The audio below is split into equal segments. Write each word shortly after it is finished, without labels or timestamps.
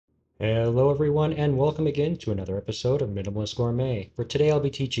Hello everyone and welcome again to another episode of Minimalist Gourmet. For today I'll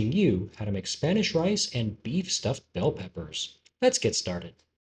be teaching you how to make Spanish rice and beef stuffed bell peppers. Let's get started.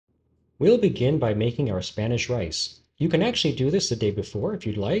 We'll begin by making our Spanish rice. You can actually do this the day before if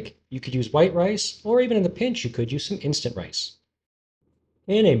you'd like. You could use white rice, or even in the pinch you could use some instant rice.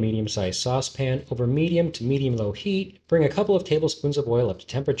 In a medium-sized saucepan over medium to medium-low heat, bring a couple of tablespoons of oil up to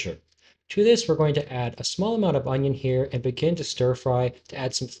temperature. To this, we're going to add a small amount of onion here and begin to stir fry to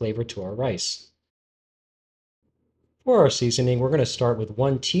add some flavor to our rice. For our seasoning, we're going to start with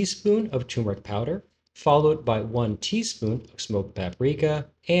 1 teaspoon of turmeric powder, followed by 1 teaspoon of smoked paprika,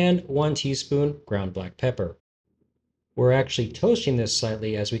 and 1 teaspoon ground black pepper. We're actually toasting this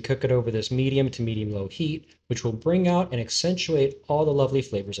slightly as we cook it over this medium to medium-low heat, which will bring out and accentuate all the lovely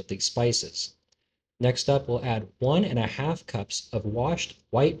flavors of these spices. Next up, we'll add 1½ cups of washed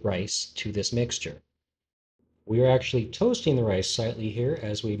white rice to this mixture. We are actually toasting the rice slightly here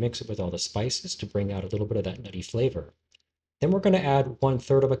as we mix it with all the spices to bring out a little bit of that nutty flavor. Then we're going to add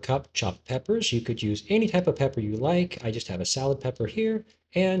 1/3 of a cup chopped peppers. You could use any type of pepper you like. I just have a salad pepper here,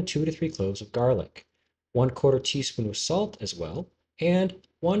 and 2 to 3 cloves of garlic. 1/4 teaspoon of salt as well, and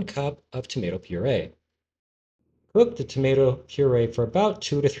 1 cup of tomato puree. Cook the tomato puree for about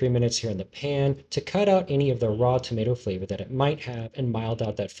 2 to 3 minutes here in the pan to cut out any of the raw tomato flavor that it might have and mild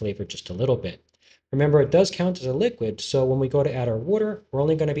out that flavor just a little bit. Remember, it does count as a liquid, so when we go to add our water, we're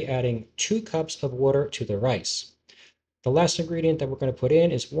only going to be adding 2 cups of water to the rice. The last ingredient that we're going to put in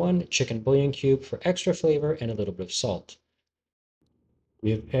is 1 chicken bouillon cube for extra flavor and a little bit of salt.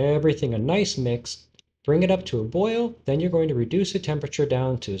 Give everything a nice mix, bring it up to a boil, then you're going to reduce the temperature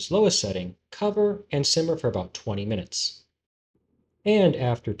down to its lowest setting, cover, and simmer for about 20 minutes. And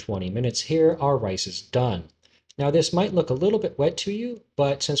after 20 minutes here, our rice is done. Now this might look a little bit wet to you,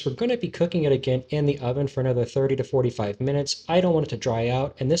 but since we're going to be cooking it again in the oven for another 30 to 45 minutes, I don't want it to dry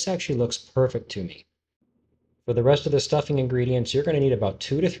out, and this actually looks perfect to me. For the rest of the stuffing ingredients, you're going to need about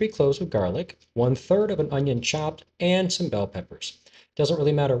 2 to 3 cloves of garlic, 1/3 of an onion chopped, and some bell peppers. Doesn't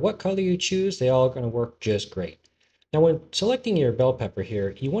really matter what color you choose, they all are going to work just great. Now when selecting your bell pepper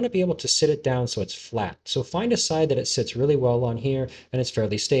here, you want to be able to sit it down so it's flat. So find a side that it sits really well on here and it's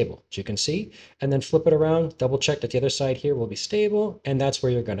fairly stable, as you can see, and then flip it around, double check that the other side here will be stable, and that's where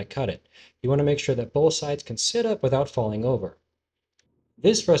you're going to cut it. You want to make sure that both sides can sit up without falling over.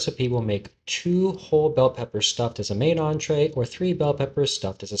 This recipe will make 2 whole bell peppers stuffed as a main entree or 3 bell peppers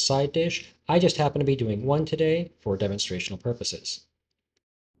stuffed as a side dish. I just happen to be doing 1 today for demonstrational purposes.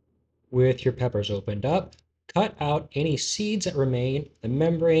 With your peppers opened up, cut out any seeds that remain, the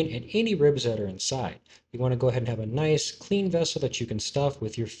membrane, and any ribs that are inside. You want to go ahead and have a nice clean vessel that you can stuff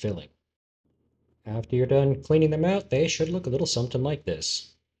with your filling. After you're done cleaning them out, they should look a little something like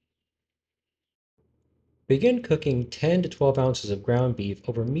this. Begin cooking 10 to 12 ounces of ground beef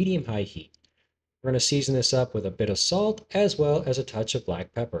over medium-high heat. We're going to season this up with a bit of salt as well as a touch of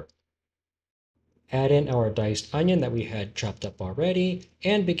black pepper. Add in our diced onion that we had chopped up already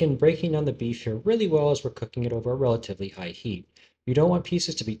and begin breaking down the beef here really well as we're cooking it over a relatively high heat. You don't want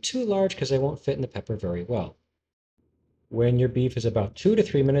pieces to be too large because they won't fit in the pepper very well. When your beef is about 2 to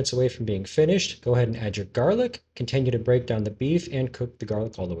 3 minutes away from being finished, go ahead and add your garlic. Continue to break down the beef and cook the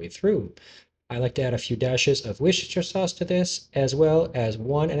garlic all the way through. I like to add a few dashes of Worcestershire sauce to this, as well as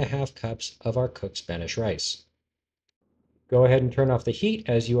 1½ cups of our cooked Spanish rice. Go ahead and turn off the heat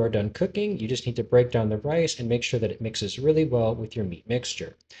as you are done cooking. You just need to break down the rice and make sure that it mixes really well with your meat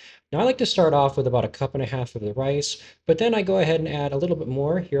mixture. Now I like to start off with about 1½ cups of the rice, but then I go ahead and add a little bit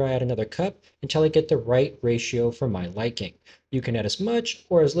more. Here I add another cup until I get the right ratio for my liking. You can add as much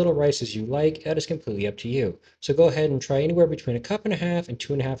or as little rice as you like. That is completely up to you. So go ahead and try anywhere between 1½ cups and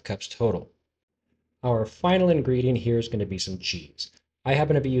 2½ cups total. Our final ingredient here is going to be some cheese. I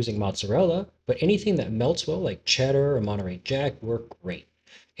happen to be using mozzarella, but anything that melts well, like cheddar or Monterey Jack, work great.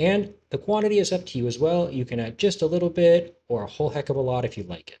 And the quantity is up to you as well. You can add just a little bit or a whole heck of a lot if you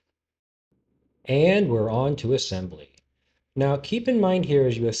like it. And we're on to assembly. Now keep in mind here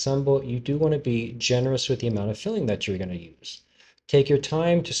as you assemble, you do want to be generous with the amount of filling that you're going to use. Take your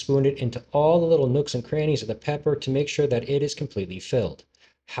time to spoon it into all the little nooks and crannies of the pepper to make sure that it is completely filled.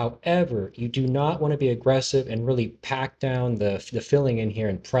 However, you do not want to be aggressive and really pack down the filling in here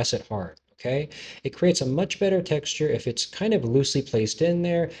and press it hard, okay? It creates a much better texture if it's kind of loosely placed in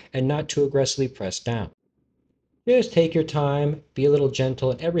there and not too aggressively pressed down. Just take your time, be a little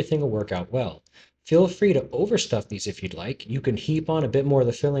gentle, and everything will work out well. Feel free to overstuff these if you'd like. You can heap on a bit more of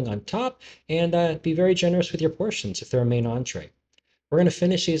the filling on top and be very generous with your portions if they're a main entree. We're going to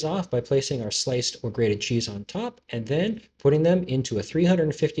finish these off by placing our sliced or grated cheese on top and then putting them into a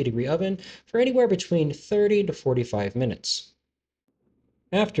 350-degree oven for anywhere between 30 to 45 minutes.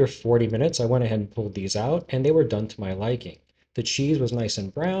 After 40 minutes, I went ahead and pulled these out, and they were done to my liking. The cheese was nice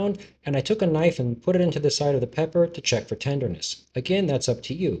and brown, and I took a knife and put it into the side of the pepper to check for tenderness. Again, that's up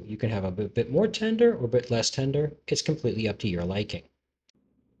to you. You can have a bit more tender or a bit less tender. It's completely up to your liking.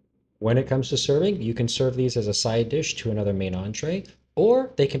 When it comes to serving, you can serve these as a side dish to another main entree,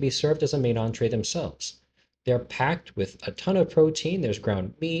 or they can be served as a main entree themselves. They're packed with a ton of protein. There's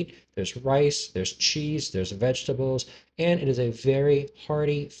ground meat, there's rice, there's cheese, there's vegetables, and it is a very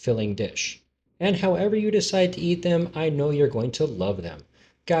hearty, filling dish. And however you decide to eat them, I know you're going to love them.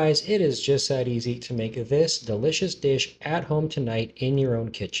 Guys, it is just that easy to make this delicious dish at home tonight in your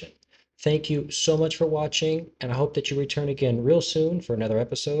own kitchen. Thank you so much for watching, and I hope that you return again real soon for another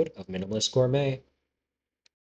episode of Minimalist Gourmet.